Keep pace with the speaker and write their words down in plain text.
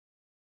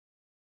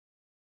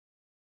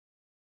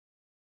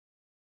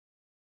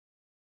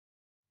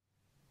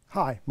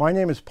Hi, my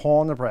name is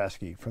Paul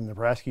Nebrasky from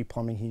Nebrasky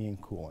Plumbing, Heating,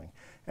 and Cooling.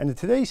 And in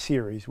today's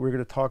series, we're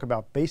going to talk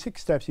about basic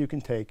steps you can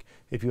take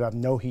if you have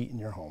no heat in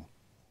your home.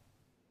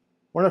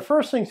 One of the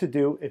first things to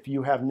do if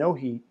you have no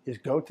heat is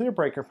go to the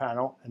breaker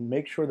panel and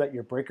make sure that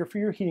your breaker for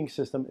your heating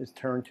system is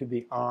turned to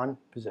the on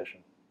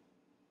position.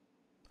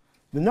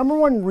 The number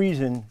one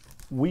reason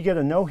we get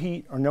a no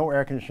heat or no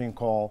air conditioning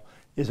call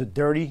is a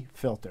dirty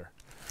filter.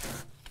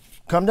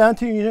 Come down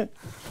to your unit,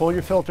 pull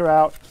your filter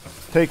out,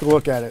 take a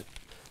look at it.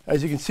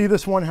 As you can see,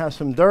 this one has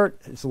some dirt.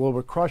 It's a little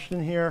bit crushed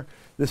in here.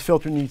 This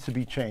filter needs to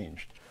be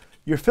changed.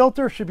 Your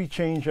filter should be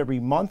changed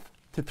every month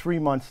to 3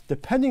 months,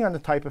 depending on the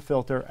type of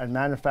filter and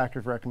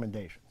manufacturer's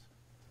recommendations.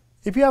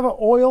 If you have an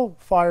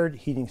oil-fired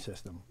heating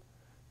system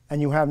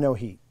and you have no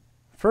heat,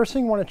 first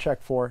thing you want to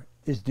check for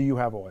is, do you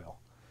have oil?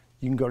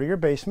 You can go to your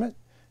basement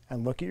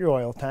and look at your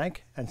oil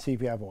tank and see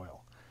if you have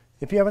oil.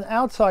 If you have an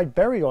outside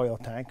buried oil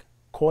tank,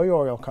 call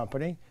your oil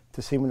company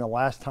to see when the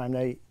last time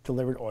they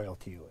delivered oil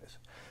to you is.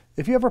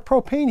 If you have a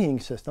propane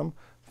heating system,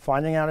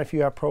 finding out if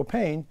you have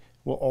propane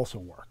will also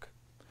work.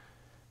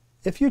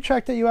 If you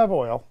check that you have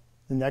oil,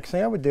 the next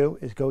thing I would do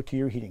is go to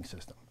your heating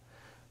system.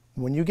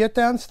 When you get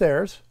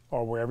downstairs,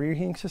 or wherever your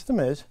heating system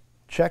is,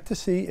 check to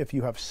see if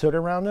you have soot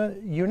around the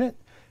unit,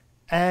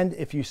 and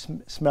if you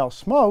smell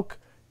smoke,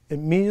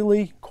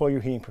 immediately call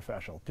your heating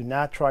professional. Do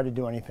not try to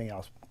do anything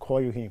else. Call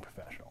your heating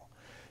professional.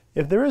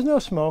 If there is no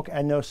smoke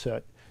and no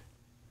soot,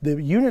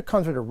 the unit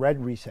comes with a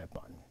red reset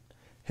button.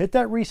 Hit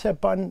that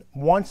reset button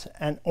once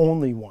and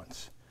only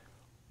once.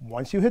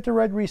 Once you hit the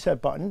red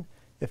reset button,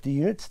 if the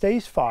unit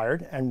stays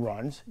fired and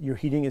runs, your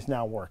heating is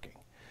now working.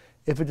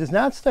 If it does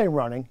not stay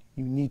running,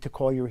 you need to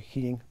call your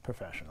heating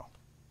professional.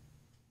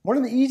 One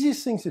of the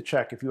easiest things to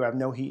check if you have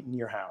no heat in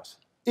your house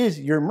is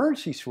your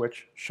emergency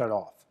switch shut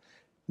off.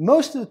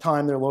 Most of the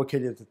time they're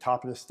located at the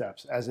top of the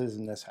steps, as is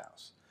in this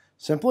house.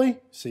 Simply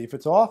see if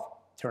it's off,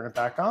 turn it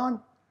back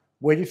on,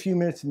 wait a few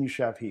minutes and you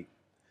should have heat.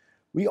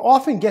 We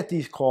often get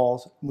these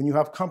calls when you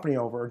have company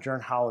over or during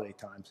holiday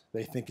times.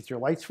 They think it's your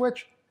light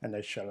switch and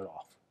they shut it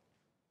off.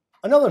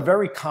 Another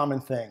very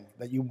common thing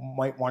that you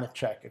might want to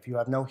check if you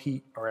have no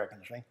heat or air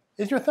conditioning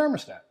is your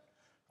thermostat.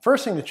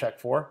 First thing to check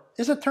for,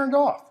 is it turned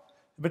off?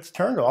 If it's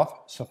turned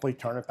off, simply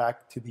turn it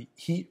back to the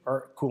heat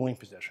or cooling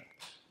position.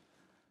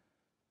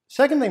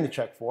 Second thing to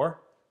check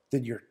for,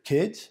 did your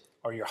kids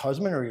or your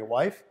husband or your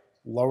wife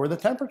lower the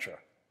temperature?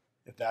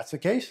 If that's the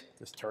case,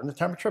 just turn the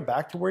temperature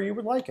back to where you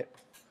would like it.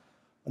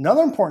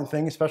 Another important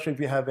thing, especially if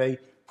you have a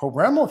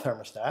programmable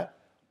thermostat,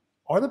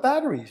 are the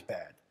batteries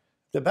bad?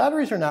 If the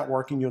batteries are not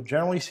working, you'll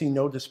generally see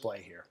no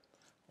display here.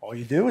 All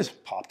you do is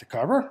pop the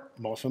cover.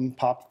 Most of them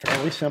pop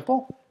fairly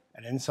simple,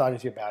 and inside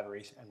is your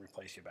batteries, and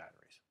replace your batteries.